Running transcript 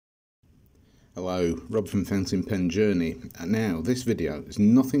Hello, Rob from Fountain Pen Journey. Now, this video is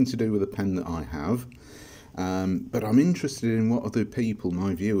nothing to do with a pen that I have, but I'm interested in what other people,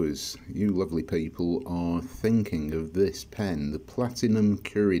 my viewers, you lovely people, are thinking of this pen, the Platinum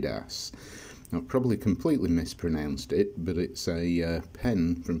Curidas. I've probably completely mispronounced it, but it's a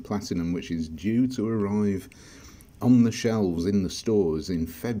pen from Platinum which is due to arrive on the shelves in the stores in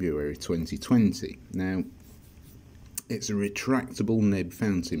February 2020. Now, it's a retractable nib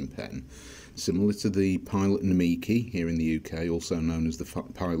fountain pen, similar to the Pilot Namiki here in the UK, also known as the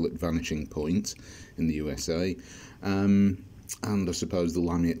Pilot Vanishing Point in the USA, and I suppose the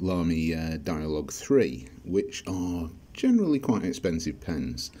Lamy Dialogue 3, which are generally quite expensive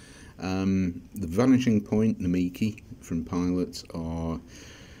pens. The Vanishing Point Namiki from Pilot are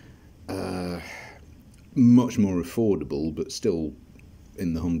much more affordable, but still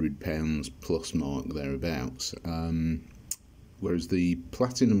in the £100 plus mark thereabouts. Whereas the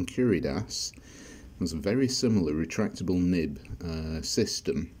Platinum Curidas has a very similar retractable nib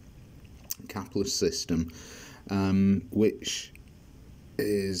system, capless system, which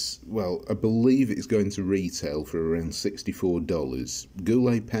is, well, I believe it's going to retail for around $64.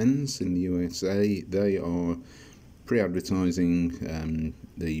 Goulet pens in the USA, they are pre-advertising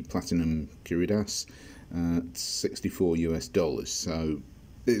the Platinum Curidas at $64 US, so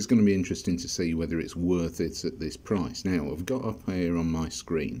it's going to be interesting to see whether it's worth it at this price. Now, I've got up here on my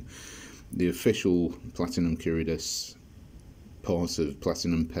screen the official Platinum Curidas part of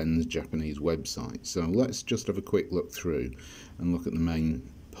Platinum Pen's Japanese website. So let's just have a quick look through and look at the main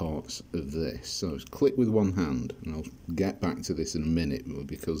parts of this. So click with one hand, and I'll get back to this in a minute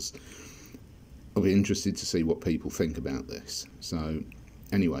because I'll be interested to see what people think about this. So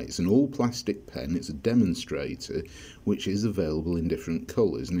anyway, it's an all-plastic pen. It's a demonstrator, which is available in different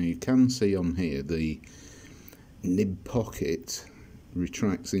colours. Now, you can see on here the nib pocket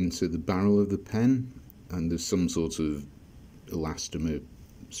retracts into the barrel of the pen, and there's some sort of elastomer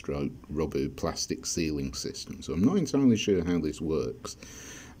stroke rubber plastic sealing system. So I'm not entirely sure how this works,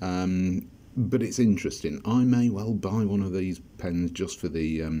 but it's interesting. I may well buy one of these pens just for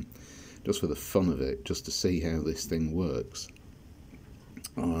the fun of it, just to see how this thing works.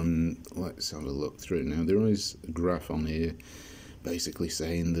 Let's have a look through. Now, there is a graph on here basically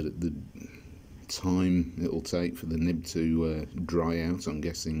saying that the time it'll take for the nib to dry out, I'm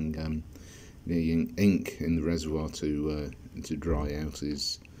guessing the ink in the reservoir to dry out,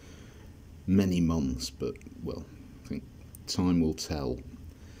 is many months, but, well, I think time will tell.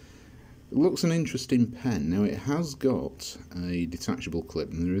 It looks an interesting pen. Now, it has got a detachable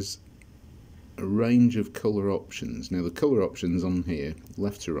clip, and there is a range of colour options. Now, the colour options on here,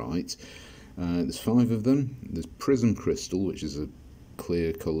 left to right, there's 5 of them. There's Prism Crystal, which is a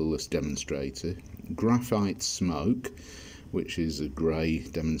clear colourless demonstrator, Graphite Smoke, which is a grey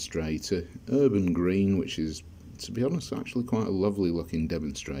demonstrator, Urban Green, which is, to be honest, actually quite a lovely looking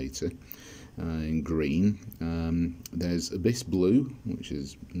demonstrator in green. There's Abyss Blue, which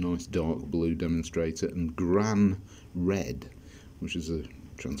is a nice dark blue demonstrator, and Gran Red, which is a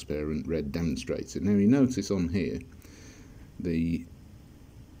transparent red demonstrator. Now, you notice on here the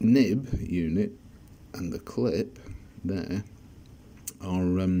nib unit and the clip there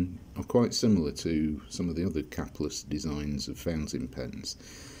are quite similar to some of the other capless designs of fountain pens.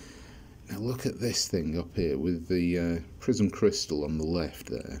 Now, look at this thing up here with the Prism Crystal on the left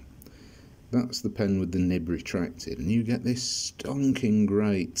there. That's the pen with the nib retracted, and you get this stonking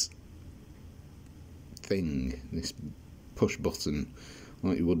great thing, this push button,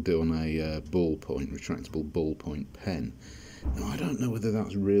 like you would do on a ballpoint, retractable ballpoint pen. Now, I don't know whether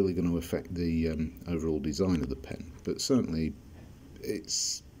that's really going to affect the overall design of the pen, but certainly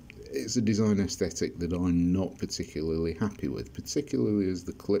it's a design aesthetic that I'm not particularly happy with, particularly as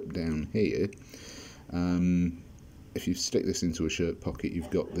the clip down here. If you stick this into a shirt pocket, you've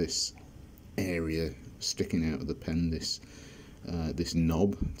got this area sticking out of the pen, this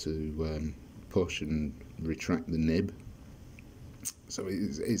knob to push and retract the nib. So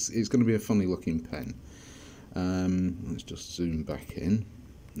it's going to be a funny looking pen. Let's just zoom back in.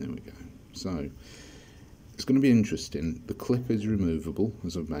 There we go. So it's going to be interesting. The clip is removable,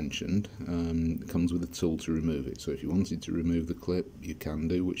 as I've mentioned. It comes with a tool to remove it. So if you wanted to remove the clip, you can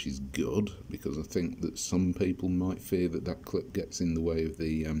do, which is good, because I think that some people might fear that that clip gets in the way of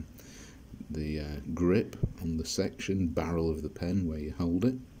the grip on the section barrel of the pen where you hold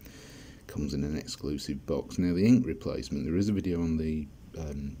it. Comes in an exclusive box. Now, the ink replacement, there is a video on the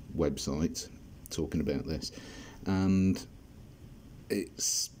website talking about this, and it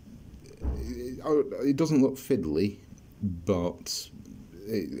doesn't look fiddly, but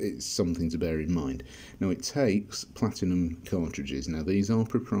it's something to bear in mind. Now, it takes Platinum cartridges. Now, these are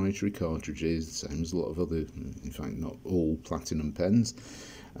proprietary cartridges, same as a lot of other, in fact, not all Platinum pens.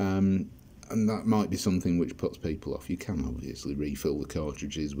 And that might be something which puts people off. You can obviously refill the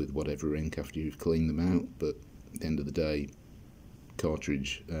cartridges with whatever ink after you've cleaned them out, but at the end of the day,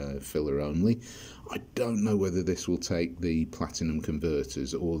 cartridge filler only. I don't know whether this will take the Platinum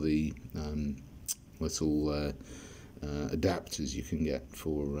converters or the little adapters you can get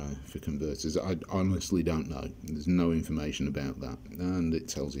for converters. I honestly don't know. There's no information about that, and it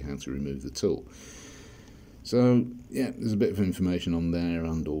tells you how to remove the tool. So yeah, there's a bit of information on there,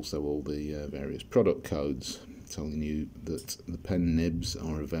 and also all the various product codes telling you that the pen nibs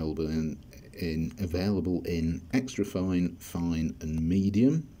are available in extra fine, fine, and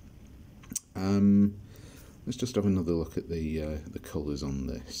medium. Let's just have another look at the colours on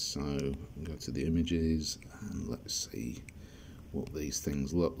this. So go to the images and let's see what these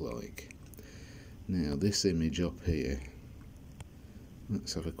things look like. Now, this image up here,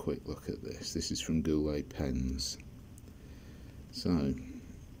 let's have a quick look at this. This is from Goulet Pens. So,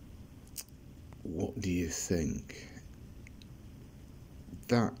 what do you think?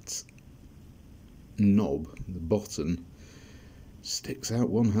 That knob, the button, sticks out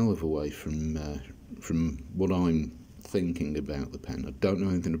one hell of a way from what I'm thinking about the pen. I don't know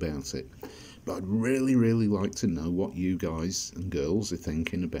anything about it, but I'd really like to know what you guys and girls are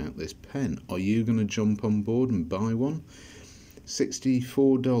thinking about this pen. Are you going to jump on board and buy one?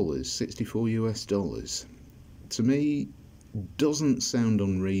 $64, 64 US dollars. To me, doesn't sound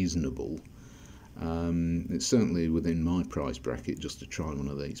unreasonable. It's certainly within my price bracket just to try one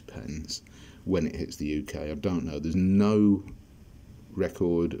of these pens when it hits the UK. I don't know. There's no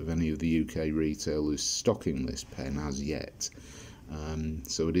record of any of the UK retailers stocking this pen as yet.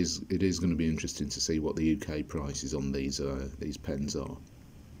 So it is going to be interesting to see what the UK prices on these pens are.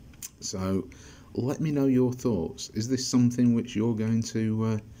 So let me know your thoughts. Is this something which you're going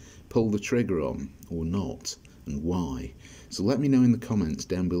to pull the trigger on or not, and why? So let me know in the comments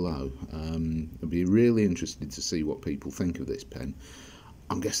down below. I'd be really interested to see what people think of this pen.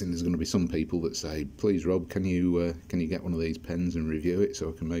 I'm guessing there's going to be some people that say, please Rob, can you get one of these pens and review it so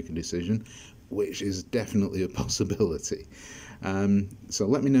I can make a decision, which is definitely a possibility. So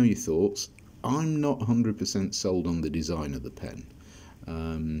let me know your thoughts. I'm not 100% sold on the design of the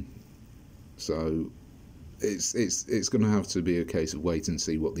pen. So it's going to have to be a case of wait and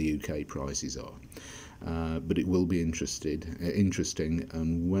see what the UK prices are. But it will be interesting,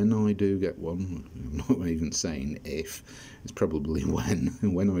 and when I do get one, I'm not even saying if, it's probably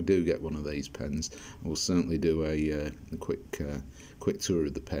when I do get one of these pens, I will certainly do a quick tour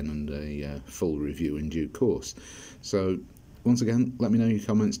of the pen and a full review in due course. So once again, let me know your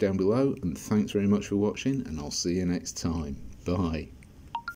comments down below, and thanks very much for watching, and I'll see you next time. Bye.